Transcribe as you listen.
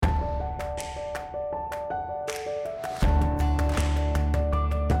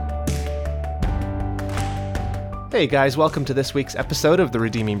Hey guys, welcome to this week's episode of the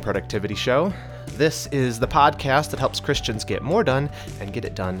Redeeming Productivity Show. This is the podcast that helps Christians get more done and get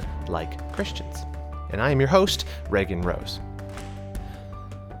it done like Christians. And I am your host, Reagan Rose.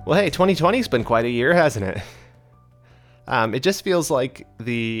 Well, hey, 2020's been quite a year, hasn't it? It just feels like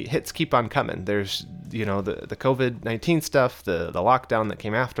the hits keep on coming. There's, the COVID-19 stuff, the lockdown that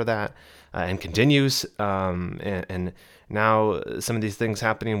came after that, and continues, and now some of these things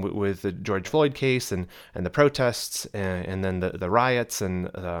happening with the George Floyd case and the protests and then the riots and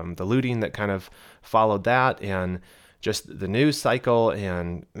the looting that kind of followed that, and just the news cycle,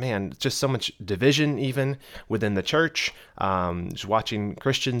 and man, just so much division even within the church. Just watching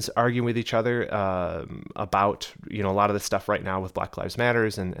Christians argue with each other about a lot of the stuff right now with Black Lives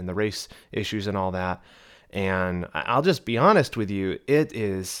Matters and the race issues and all that. And I'll just be honest with you, it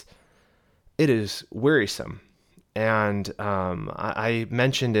is wearisome. And I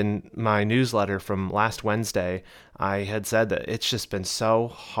mentioned in my newsletter from last Wednesday, I had said that it's just been so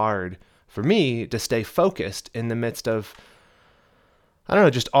hard for me to stay focused in the midst of,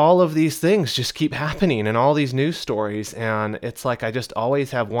 just all of these things just keep happening and all these news stories. And it's like I just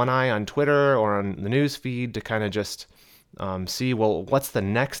always have one eye on Twitter or on the news feed to kind of just see, well, what's the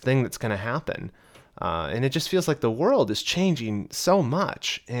next thing that's going to happen? And it just feels like the world is changing so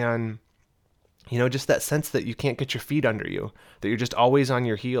much. And just that sense that you can't get your feet under you, that you're just always on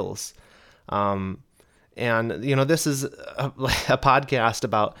your heels. And this is a podcast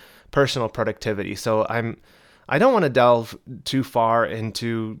about personal productivity. So I don't want to delve too far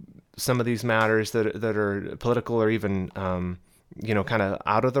into some of these matters that are political or even, kind of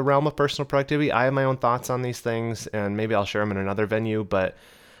out of the realm of personal productivity. I have my own thoughts on these things, and maybe I'll share them in another venue. But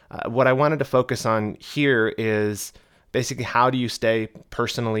what I wanted to focus on here is basically, how do you stay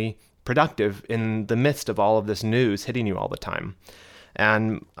personally productive in the midst of all of this news hitting you all the time?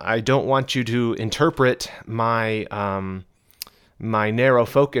 And I don't want you to interpret my my narrow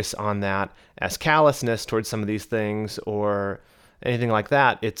focus on that as callousness towards some of these things or anything like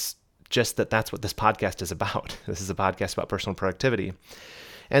that. It's just that's what this podcast is about. This is a podcast about personal productivity.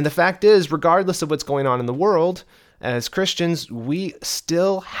 And the fact is, regardless of what's going on in the world, as Christians, we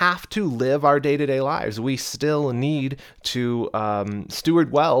still have to live our day-to-day lives. We still need to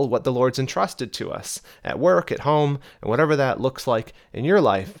steward well what the Lord's entrusted to us at work, at home, and whatever that looks like in your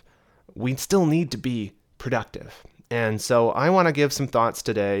life. We still need to be productive. And so I want to give some thoughts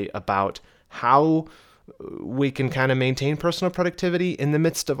today about how we can kind of maintain personal productivity in the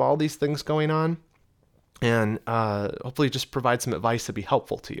midst of all these things going on, and hopefully just provide some advice to be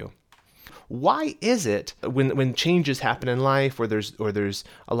helpful to you. Why is it when changes happen in life, or there's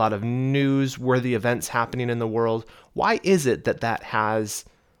a lot of newsworthy events happening in the world, why is it that has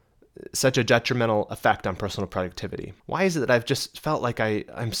such a detrimental effect on personal productivity? Why is it that I've just felt like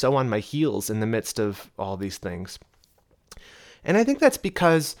I'm so on my heels in the midst of all these things? And I think that's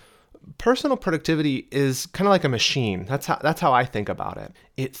because personal productivity is kind of like a machine. That's how I think about it.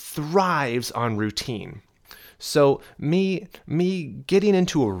 It thrives on routine. So me getting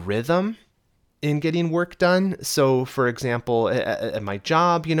into a rhythm in getting work done. So for example, at my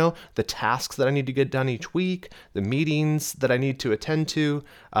job, the tasks that I need to get done each week, the meetings that I need to attend to,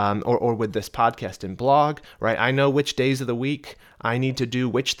 or with this podcast and blog, right? I know which days of the week I need to do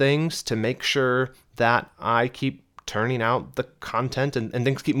which things to make sure that I keep turning out the content and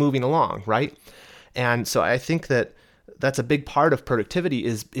things keep moving along, right? And so I think that's a big part of productivity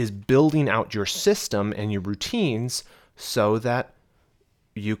is building out your system and your routines so that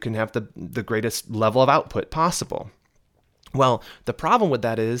you can have the greatest level of output possible. Well, the problem with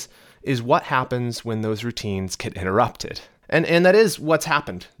that is what happens when those routines get interrupted. And that is what's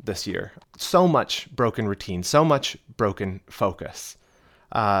happened this year. So much broken routine, so much broken focus.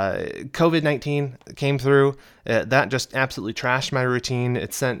 COVID-19 came through. That just absolutely trashed my routine.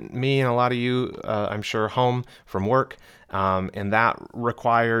 It sent me and a lot of you, I'm sure, home from work. And that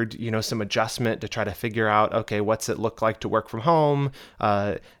required, some adjustment to try to figure out, okay, what's it look like to work from home?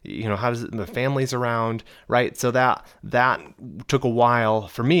 How does the family's around, right? So that took a while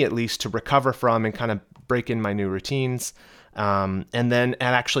for me, at least, to recover from and kind of break in my new routines. And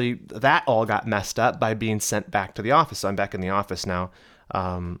actually that all got messed up by being sent back to the office. So I'm back in the office now.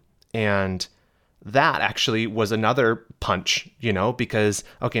 And that actually was another punch, because,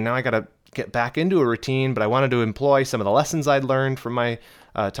 okay, now I got to get back into a routine, but I wanted to employ some of the lessons I'd learned from my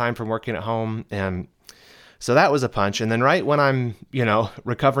time from working at home. And so that was a punch. And then right when I'm,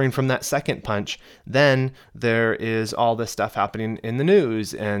 recovering from that second punch, then there is all this stuff happening in the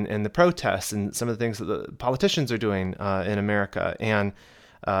news and the protests and some of the things that the politicians are doing in America and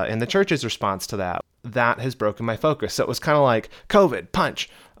the church's response to that. that has broken my focus. So it was kind of like COVID, punch,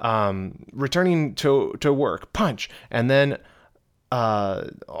 returning to work, punch, and then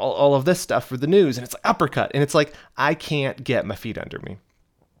all of this stuff for the news, and it's like uppercut, and it's like I can't get my feet under me.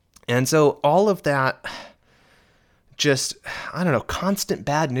 And so all of that, just, I don't know, constant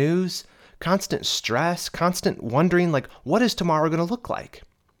bad news, constant stress, constant wondering, like, what is tomorrow going to look like?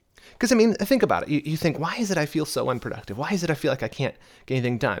 Because, I mean, think about it. You think, why is it I feel so unproductive? Why is it I feel like I can't get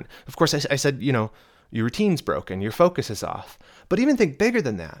anything done? Of course, I said, your routine's broken, your focus is off. But even think bigger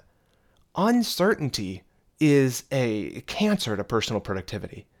than that. Uncertainty is a cancer to personal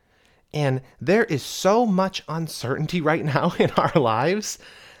productivity. And there is so much uncertainty right now in our lives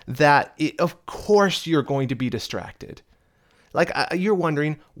that, of course, you're going to be distracted. Like, you're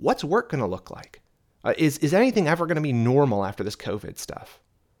wondering, what's work going to look like? Is anything ever going to be normal after this COVID stuff?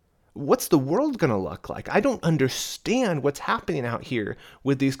 What's the world going to look like? I don't understand what's happening out here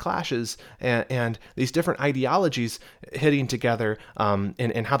with these clashes and these different ideologies hitting together,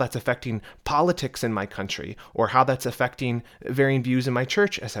 and how that's affecting politics in my country, or how that's affecting varying views in my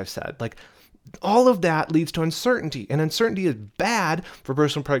church, as I've said. Like, all of that leads to uncertainty, and uncertainty is bad for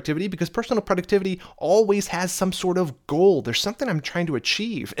personal productivity because personal productivity always has some sort of goal. There's something I'm trying to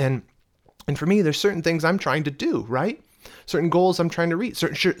achieve. And for me, there's certain things I'm trying to do, right? Certain goals I'm trying to reach,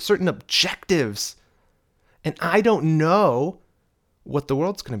 certain objectives. And I don't know what the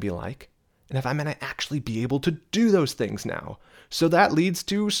world's going to be like, and if I'm going to actually be able to do those things now. So that leads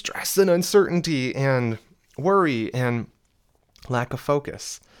to stress and uncertainty and worry and lack of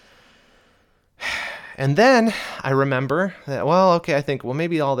focus. And then I remember that, I think,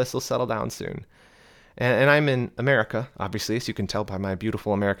 maybe all this will settle down soon. And I'm in America, obviously, as you can tell by my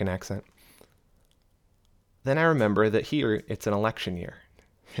beautiful American accent. Then I remember that here it's an election year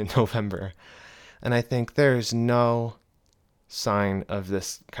in November. And I think there's no sign of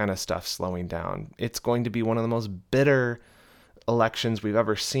this kind of stuff slowing down. It's going to be one of the most bitter elections we've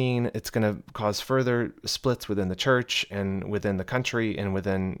ever seen. It's going to cause further splits within the church and within the country and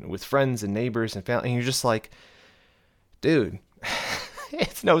with friends and neighbors and family. And you're just like, dude,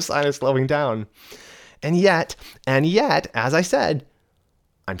 it's no sign of slowing down. And yet, as I said,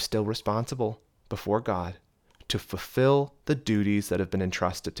 I'm still responsible before God to fulfill the duties that have been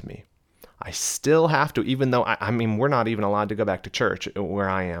entrusted to me. I still have to, even though, we're not even allowed to go back to church where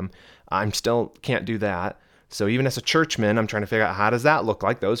I am. I'm still can't do that. So even as a churchman, I'm trying to figure out, how does that look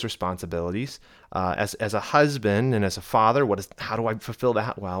like, those responsibilities? As a husband and as a father, how do I fulfill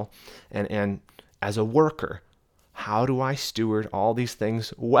that well? And as a worker, how do I steward all these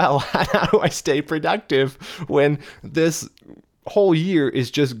things well? How do I stay productive when this whole year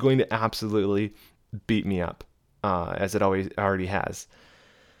is just going to absolutely beat me up, as it already has?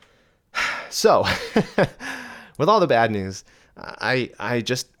 So, with all the bad news, I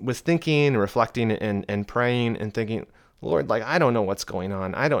just was thinking and reflecting and praying and thinking, Lord, I don't know what's going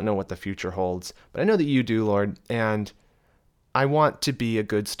on. I don't know what the future holds, but I know that you do, Lord, and I want to be a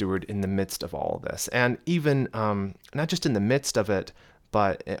good steward in the midst of all of this. And even, not just in the midst of it,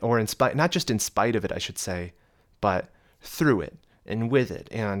 not just in spite of it, I should say, but through it and with it,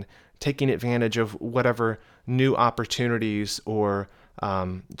 and taking advantage of whatever new opportunities or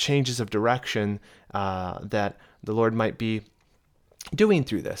changes of direction that the Lord might be doing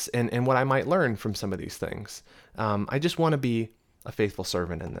through this, and what I might learn from some of these things. I just want to be a faithful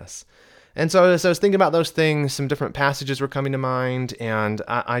servant in this. And so as I was thinking about those things, some different passages were coming to mind, and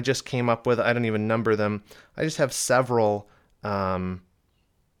I just came up with, I don't even number them. I just have several,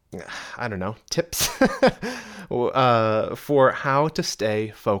 tips for how to stay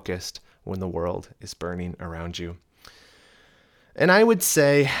focused when the world is burning around you. And I would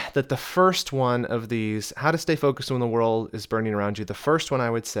say that the first one of these, how to stay focused when the world is burning around you, the first one I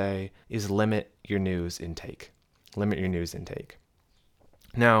would say is limit your news intake. Limit your news intake.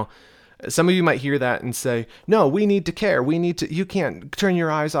 Now, some of you might hear that and say, no, we need to care. You can't turn your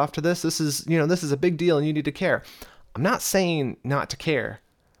eyes off to this. This is a big deal and you need to care. I'm not saying not to care.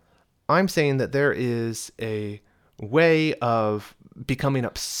 I'm saying that there is a way of becoming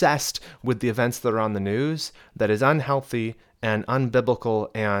obsessed with the events that are on the news that is unhealthy and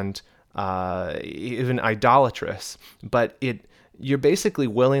unbiblical and even idolatrous, but you're basically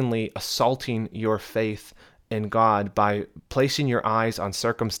willingly assaulting your faith in God by placing your eyes on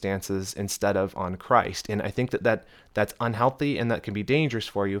circumstances instead of on Christ. And I think that's unhealthy, and that can be dangerous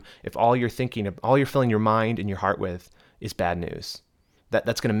for you if all you're filling your mind and your heart with is bad news.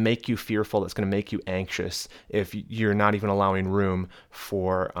 that's going to make you fearful, that's going to make you anxious if you're not even allowing room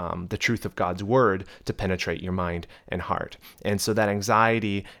for the truth of God's word to penetrate your mind and heart. And so that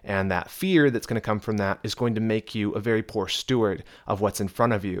anxiety and that fear that's going to come from that is going to make you a very poor steward of what's in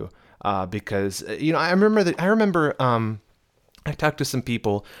front of you. Because I remember I talked to some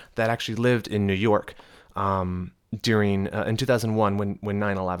people that actually lived in New York during in 2001 when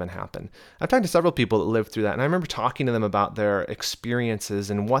 9/11 happened. I've talked to several people that lived through that, and I remember talking to them about their experiences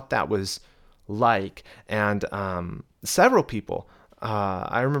and what that was like. And several people,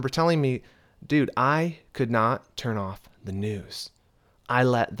 I remember telling me, dude, I could not turn off the news. I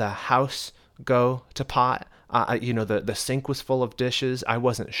let the house go to pot. The sink was full of dishes. I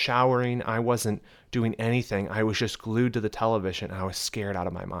wasn't showering. I wasn't doing anything. I was just glued to the television. I was scared out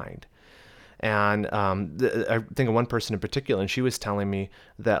of my mind. And I think of one person in particular, and she was telling me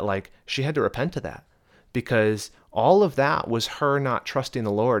that like she had to repent of that because all of that was her not trusting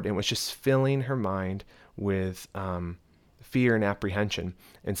the Lord and was just filling her mind with fear and apprehension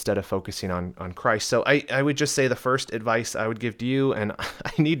instead of focusing on Christ. So I would just say the first advice I would give to you, and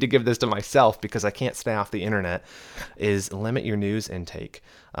I need to give this to myself because I can't stay off the internet, is limit your news intake.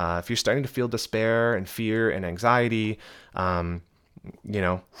 If you're starting to feel despair and fear and anxiety, turn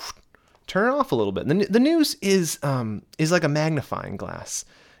it off a little bit. The news is like a magnifying glass.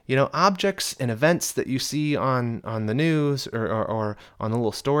 Objects and events that you see on the news or on the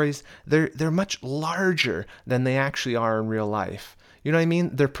little stories, they're much larger than they actually are in real life. You know what I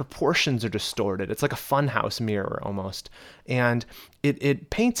mean? Their proportions are distorted. It's like a funhouse mirror almost. And it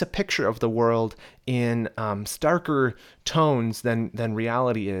paints a picture of the world in starker tones than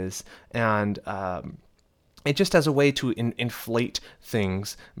reality is. And it just has a way to inflate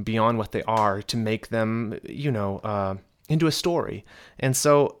things beyond what they are to make them, into a story. And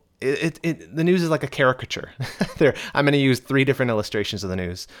so the news is like a caricature. I'm going to use 3 different illustrations of the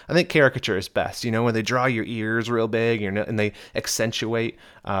news. I think caricature is best, when they draw your ears real big and they accentuate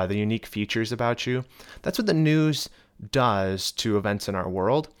the unique features about you. That's what the news does to events in our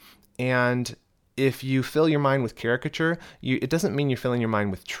world. And if you fill your mind with caricature, it doesn't mean you're filling your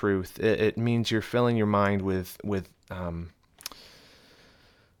mind with truth. It means you're filling your mind with a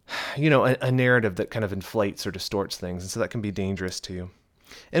narrative that kind of inflates or distorts things. And so that can be dangerous to you.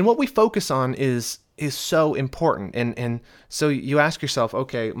 And what we focus on is so important. And so you ask yourself,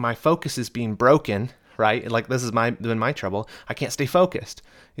 okay, my focus is being broken, right? Like this has been my trouble. I can't stay focused.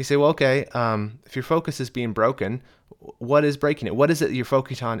 You say, well, okay, if your focus is being broken, what is breaking it? What is it you're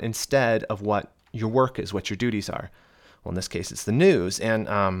focused on instead of what your work is, what your duties are? Well, in this case, it's the news.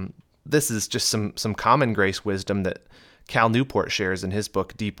 And this is just some common grace wisdom that Cal Newport shares in his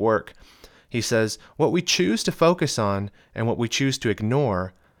book, Deep Work. He says, what we choose to focus on and what we choose to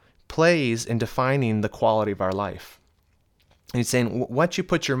ignore plays in defining the quality of our life. And he's saying what you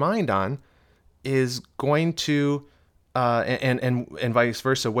put your mind on is going to, and vice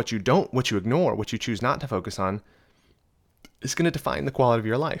versa, what you ignore, what you choose not to focus on, is going to define the quality of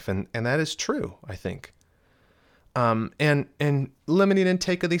your life. And that is true, I think. And limiting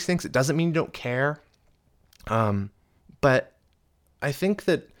intake of these things, it doesn't mean you don't care. But I think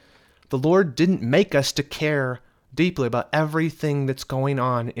that the Lord didn't make us to care deeply about everything that's going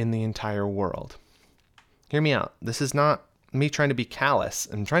on in the entire world. Hear me out. This is not me trying to be callous.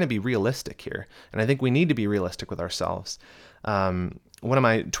 I'm trying to be realistic here. And I think we need to be realistic with ourselves. One of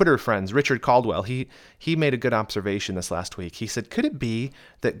my Twitter friends, Richard Caldwell, he made a good observation this last week. He said, could it be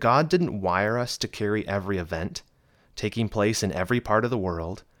that God didn't wire us to carry every event taking place in every part of the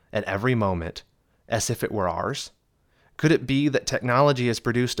world at every moment as if it were ours? Could it be that technology has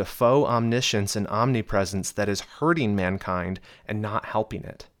produced a faux omniscience and omnipresence that is hurting mankind and not helping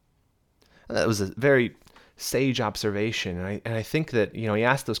it? That was a very sage observation. And I think that, he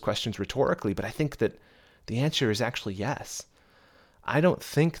asked those questions rhetorically, but I think that the answer is actually yes. I don't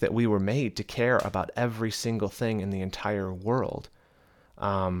think that we were made to care about every single thing in the entire world.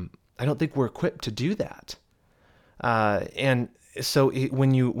 I don't think we're equipped to do that. And so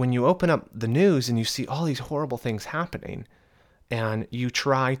when you open up the news and you see all these horrible things happening, and you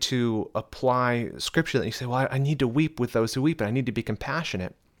try to apply scripture that you say, well, I need to weep with those who weep, and I need to be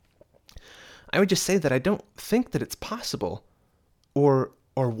compassionate. I would just say that I don't think that it's possible or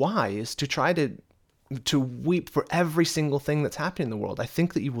wise to try to weep for every single thing that's happening in the world. I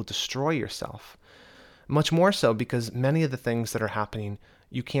think that you will destroy yourself. Much more so because many of the things that are happening,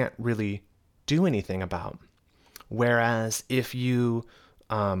 you can't really do anything about. Whereas if you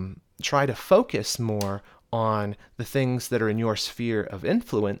try to focus more on the things that are in your sphere of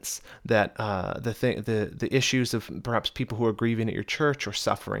influence, that the issues of perhaps people who are grieving at your church or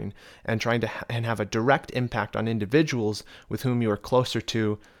suffering, and trying to and have a direct impact on individuals with whom you are closer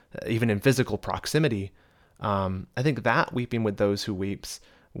to, even in physical proximity. I think that weeping with those who weeps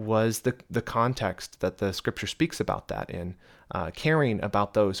was the context that the scripture speaks about that in, caring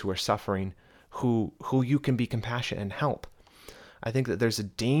about those who are suffering, who you can be compassionate and help. I think that there's a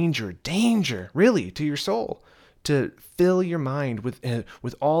danger, really, to your soul, to fill your mind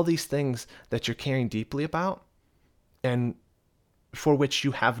with all these things that you're caring deeply about, and for which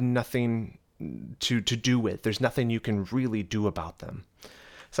you have nothing to do with. There's nothing you can really do about them.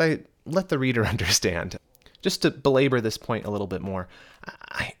 So I let the reader understand. Just to belabor this point a little bit more,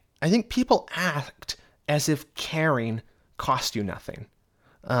 I think people act as if caring costs you nothing.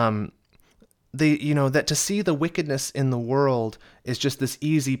 That to see the wickedness in the world is just this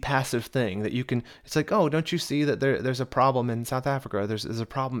easy passive thing that you can, it's like, oh, don't you see that there's a problem in South Africa, there's a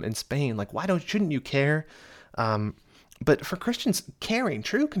problem in Spain, like, shouldn't you care? But for Christians, caring,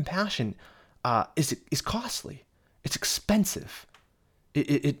 true compassion, is costly. It's expensive.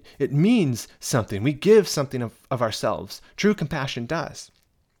 It means something. We give something of ourselves. True compassion does.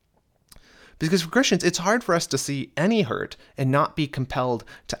 Because for Christians, it's hard for us to see any hurt and not be compelled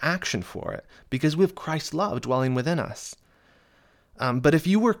to action for it, because we have Christ's love dwelling within us. But if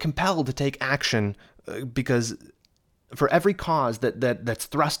you were compelled to take action because for every cause that's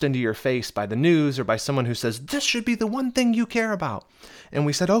thrust into your face by the news or by someone who says, this should be the one thing you care about, and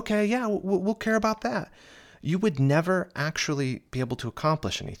we said, okay, yeah, we'll care about that, you would never actually be able to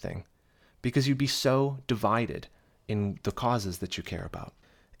accomplish anything, because you'd be so divided in the causes that you care about.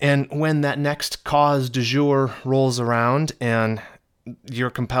 And when that next cause du jour rolls around and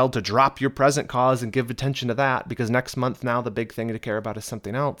you're compelled to drop your present cause and give attention to that, because next month now the big thing to care about is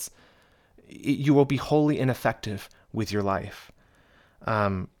something else, you will be wholly ineffective with your life.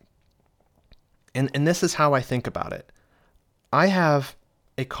 And this is how I think about it. I have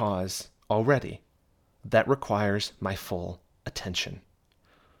a cause already that requires my full attention.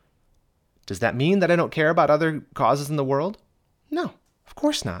 Does that mean that I don't care about other causes in the world? No. Of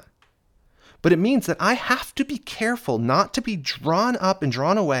course not. But it means that I have to be careful not to be drawn up and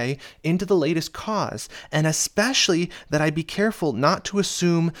drawn away into the latest cause, and especially that I be careful not to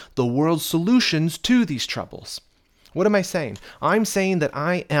assume the world's solutions to these troubles. What am I saying? I'm saying that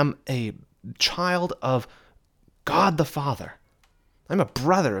I am a child of God the Father. I'm a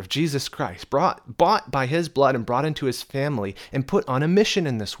brother of Jesus Christ, bought by his blood and brought into his family and put on a mission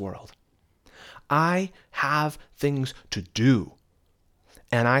in this world. I have things to do.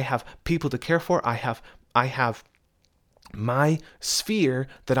 And I have people to care for. I have my sphere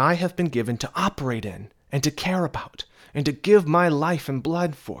that I have been given to operate in and to care about and to give my life and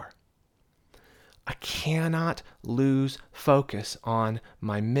blood for. I cannot lose focus on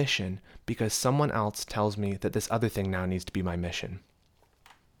my mission because someone else tells me that this other thing now needs to be my mission.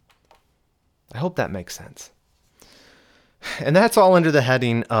 I hope that makes sense. And that's all under the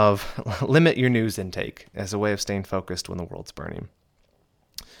heading of limit your news intake as a way of staying focused when the world's burning.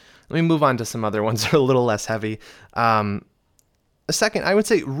 Let me move on to some other ones that are a little less heavy. Second, I would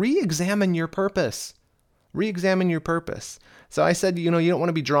say re-examine your purpose. Re-examine your purpose. So I said, you don't want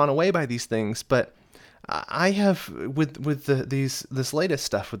to be drawn away by these things, but I have, with this latest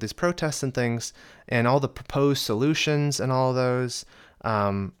stuff, with these protests and things, and all the proposed solutions and all of those,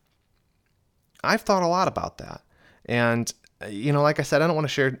 I've thought a lot about that. And like I said, I don't want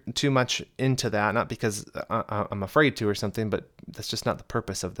to share too much into that, not because I'm afraid to or something, but that's just not the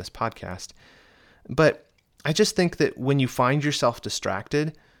purpose of this podcast. But I just think that when you find yourself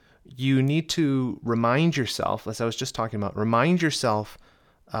distracted, you need to remind yourself, as I was just talking about,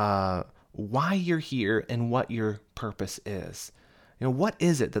 why you're here and what your purpose is. What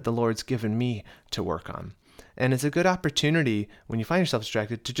is it that the Lord's given me to work on? And it's a good opportunity when you find yourself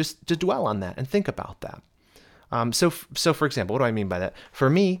distracted to dwell on that and think about that. So for example, what do I mean by that? For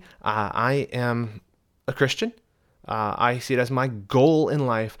me, I am a Christian. I see it as my goal in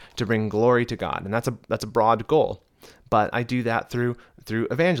life to bring glory to God, and that's a broad goal. But I do that through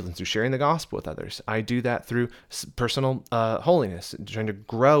evangelism, through sharing the gospel with others. I do that through personal holiness, trying to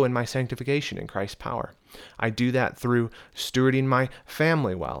grow in my sanctification in Christ's power. I do that through stewarding my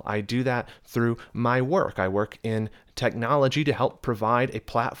family well. I do that through my work. I work in technology to help provide a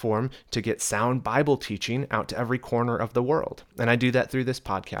platform to get sound Bible teaching out to every corner of the world. And I do that through this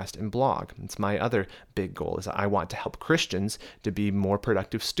podcast and blog. It's my other big goal, is I want to help Christians to be more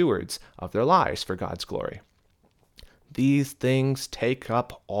productive stewards of their lives for God's glory. These things take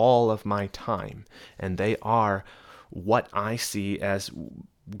up all of my time, and they are what I see as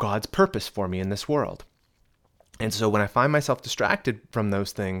God's purpose for me in this world. And so when I find myself distracted from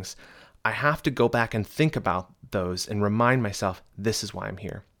those things, I have to go back and think about those and remind myself, this is why I'm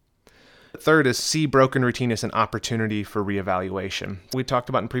here. Third is see broken routine as an opportunity for reevaluation. We talked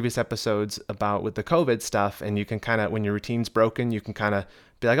about in previous episodes about with the COVID stuff, and you can kind of, when your routine's broken, you can kind of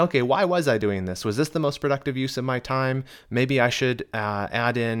be like, okay, why was I doing this? Was this the most productive use of my time? Maybe I should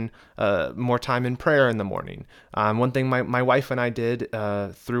add in more time in prayer in the morning. One thing my wife and I did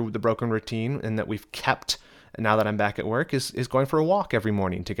through the broken routine, and that we've kept now that I'm back at work, is going for a walk every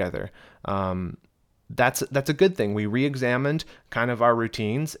morning together. That's a good thing. We re-examined kind of our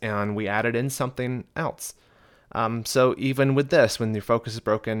routines and we added in something else. So even with this, when your focus is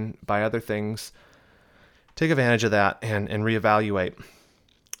broken by other things, take advantage of that and reevaluate.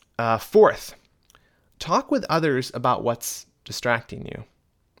 Fourth, talk with others about what's distracting you.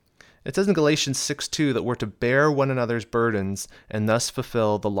 It says in Galatians 6:2 that we're to bear one another's burdens and thus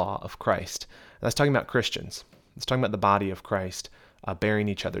fulfill the law of Christ. That's talking about Christians. It's talking about the body of Christ, bearing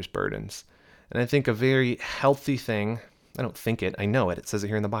each other's burdens. And I think a very healthy thing, I don't think it, I know it says it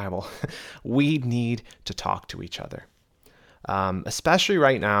here in the Bible, we need to talk to each other. Especially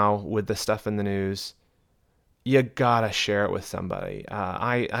right now with the stuff in the news, you gotta share it with somebody.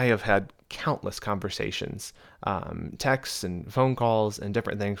 I have had countless conversations, texts and phone calls and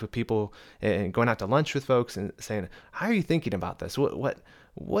different things with people, and going out to lunch with folks and saying, how are you thinking about this?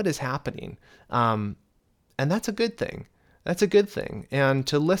 What is happening? And that's a good thing. That's a good thing. And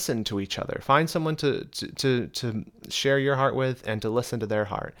to listen to each other, find someone to share your heart with and to listen to their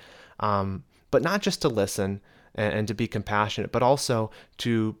heart. But not just to listen and to be compassionate, but also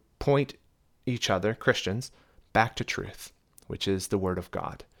to point each other, Christians, back to truth, which is the Word of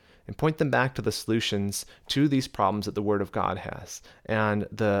God, and point them back to the solutions to these problems that the Word of God has, and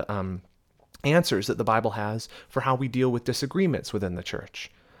the answers that the Bible has for how we deal with disagreements within the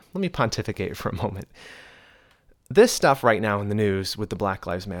church. Let me pontificate for a moment. This stuff right now in the news with the Black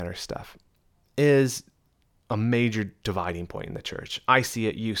Lives Matter stuff is a major dividing point in the church. I see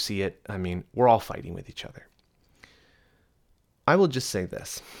it, you see it. I mean, we're all fighting with each other. I will just say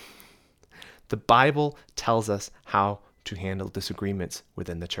this. The Bible tells us how to handle disagreements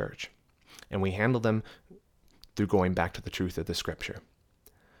within the church, and we handle them through going back to the truth of the Scripture.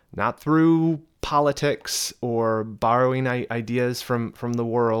 Not through politics or borrowing ideas from the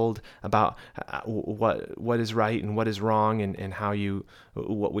world about what is right and what is wrong and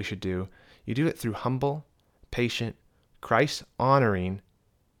what we should do. You do it through humble, patient, Christ-honoring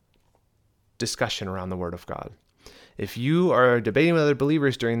discussion around the Word of God. If you are debating with other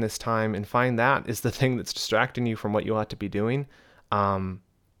believers during this time and find that is the thing that's distracting you from what you ought to be doing,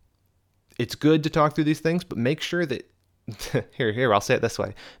 it's good to talk through these things, but make sure that I'll say it this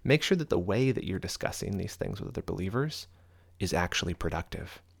way. Make sure that the way that you're discussing these things with other believers is actually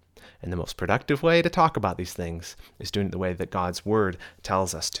productive. And the most productive way to talk about these things is doing it the way that God's Word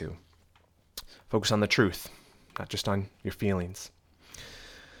tells us to. Focus on the truth, not just on your feelings.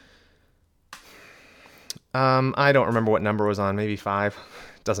 I don't remember what number was on, maybe 5.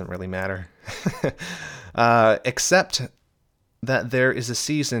 Doesn't really matter. Except that there is a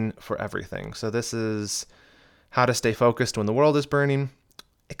season for everything. So this is how to stay focused when the world is burning,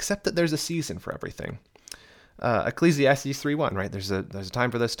 except that there's a season for everything. Ecclesiastes 3:1, right? There's a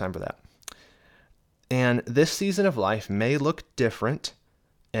time for this, time for that. And this season of life may look different,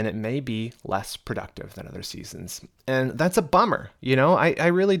 and it may be less productive than other seasons. And that's a bummer. You know, I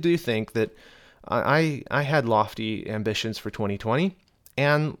really do think that I had lofty ambitions for 2020,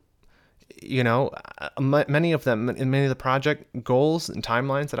 and you know, many of them, in many of the project goals and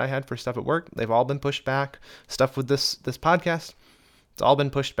timelines that I had for stuff at work, they've all been pushed back. Stuff with this podcast, it's all been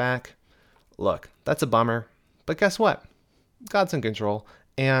pushed back. Look, that's a bummer, but guess what? God's in control,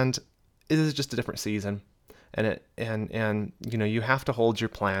 and it is just a different season. And you know, you have to hold your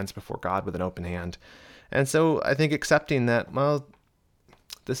plans before God with an open hand. And so I think accepting that, well,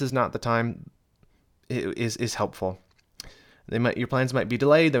 this is not the time is helpful. Your plans might be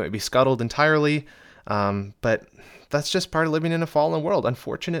delayed, they might be scuttled entirely, but that's just part of living in a fallen world.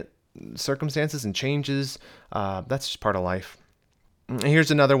 Unfortunate circumstances and changes, that's just part of life.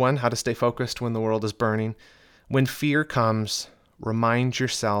 Here's another one, how to stay focused when the world is burning. When fear comes, remind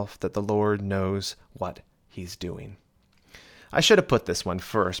yourself that the Lord knows what He's doing. I should have put this one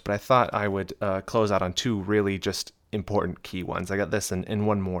first, but I thought I would close out on 2 really just important key ones. I got this and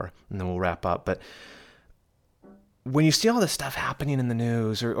one more, and then we'll wrap up. But when you see all this stuff happening in the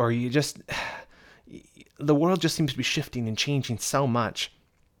news, or you just, the world just seems to be shifting and changing so much,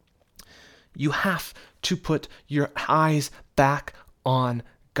 you have to put your eyes back on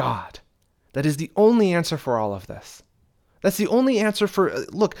God. That is the only answer for all of this. That's the only answer for,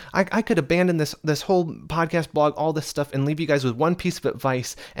 look, I could abandon this whole podcast blog, all this stuff, and leave you guys with one piece of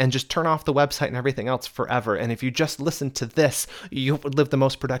advice and just turn off the website and everything else forever. And if you just listen to this, you would live the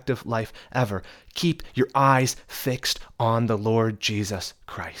most productive life ever. Keep your eyes fixed on the Lord Jesus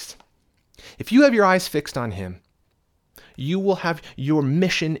Christ. If you have your eyes fixed on him, you will have your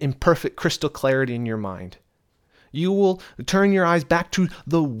mission in perfect crystal clarity in your mind. You will turn your eyes back to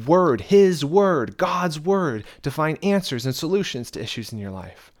the Word, His Word, God's Word, to find answers and solutions to issues in your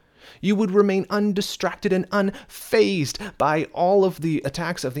life. You would remain undistracted and unfazed by all of the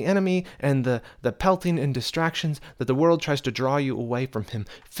attacks of the enemy and the pelting and distractions that the world tries to draw you away from Him.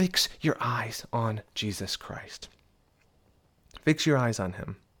 Fix your eyes on Jesus Christ. Fix your eyes on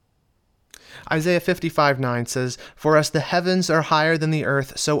Him. Isaiah 55:9 says, "For as the heavens are higher than the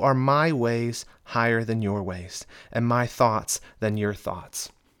earth, so are my ways higher than your ways, and my thoughts than your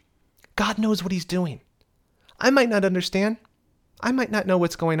thoughts." God knows what He's doing. I might not understand. I might not know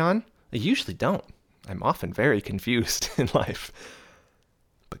what's going on. I usually don't. I'm often very confused in life.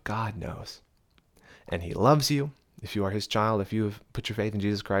 But God knows. And He loves you if you are His child, if you have put your faith in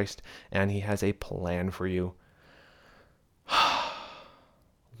Jesus Christ, and He has a plan for you.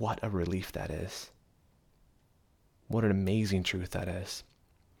 What a relief that is. What an amazing truth that is.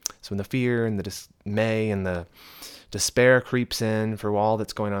 So when the fear and the dismay and the despair creeps in for all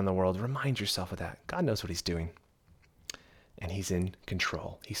that's going on in the world, remind yourself of that. God knows what He's doing. And He's in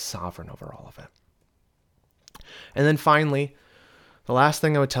control. He's sovereign over all of it. And then finally, the last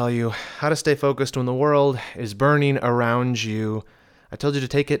thing I would tell you, how to stay focused when the world is burning around you. I told you to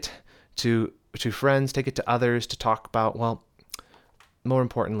take it to friends, take it to others, to talk about, well, more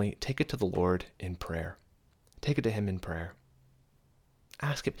importantly, take it to the Lord in prayer. Take it to Him in prayer.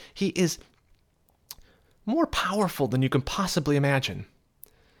 Ask Him. He is more powerful than you can possibly imagine.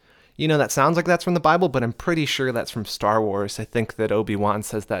 You know, that sounds like that's from the Bible, but I'm pretty sure that's from Star Wars. I think that Obi-Wan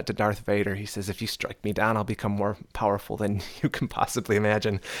says that to Darth Vader. He says, if you strike me down, I'll become more powerful than you can possibly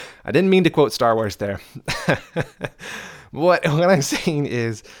imagine. I didn't mean to quote Star Wars there. What I'm saying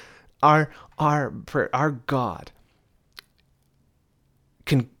is our God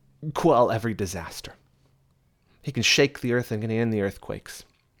can quell every disaster. He can shake the earth and can end the earthquakes.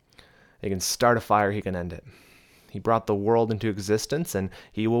 He can start a fire, He can end it. He brought the world into existence, and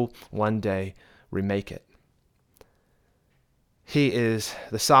He will one day remake it. He is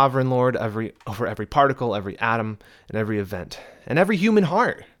the sovereign Lord over every particle, every atom, and every event, and every human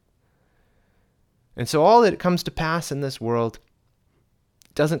heart. And so all that comes to pass in this world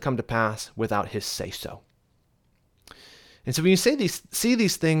doesn't come to pass without His say-so. And so when you see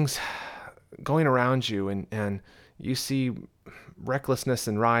these things going around you and you see recklessness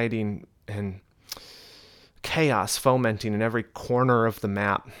and rioting and chaos fomenting in every corner of the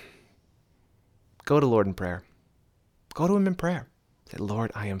map, go to Lord in prayer. Go to Him in prayer. Say,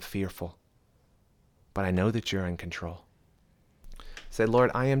 Lord, I am fearful, but I know that You're in control. Say, Lord,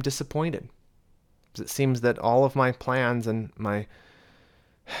 I am disappointed, because it seems that all of my plans and my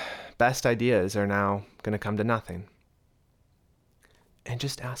best ideas are now going to come to nothing. And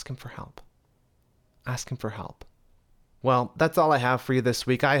just ask Him for help. Ask Him for help. Well, that's all I have for you this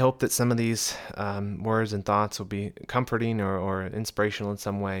week. I hope that some of these words and thoughts will be comforting or inspirational in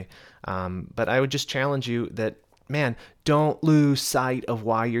some way. But I would just challenge you that, man, don't lose sight of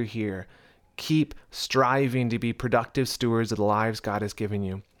why you're here. Keep striving to be productive stewards of the lives God has given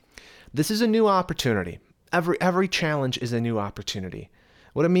you. This is a new opportunity. Every challenge is a new opportunity.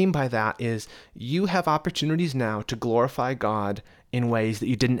 What I mean by that is you have opportunities now to glorify God in ways that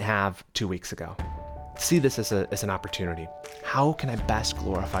you didn't have 2 weeks ago. See this as an opportunity. How can I best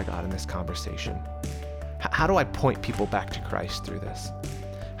glorify God in this conversation? How do I point people back to Christ through this?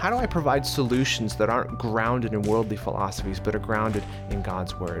 How do I provide solutions that aren't grounded in worldly philosophies, but are grounded in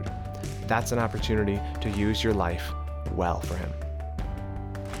God's Word? That's an opportunity to use your life well for Him.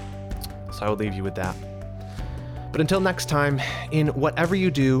 So I will leave you with that. But until next time, in whatever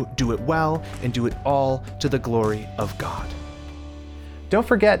you do, do it well and do it all to the glory of God. Don't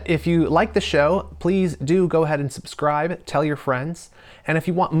forget, if you like the show, please do go ahead and subscribe, tell your friends. And if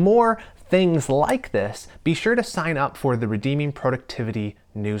you want more things like this, be sure to sign up for the Redeeming Productivity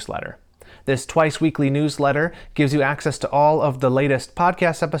newsletter. This twice-weekly newsletter gives you access to all of the latest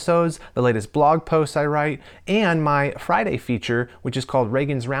podcast episodes, the latest blog posts I write, and my Friday feature, which is called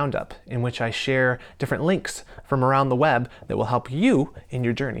Reagan's Roundup, in which I share different links from around the web that will help you in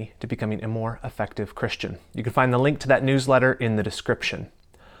your journey to becoming a more effective Christian. You can find the link to that newsletter in the description,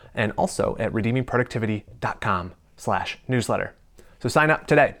 and also at redeemingproductivity.com/newsletter. So sign up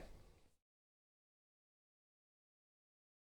today.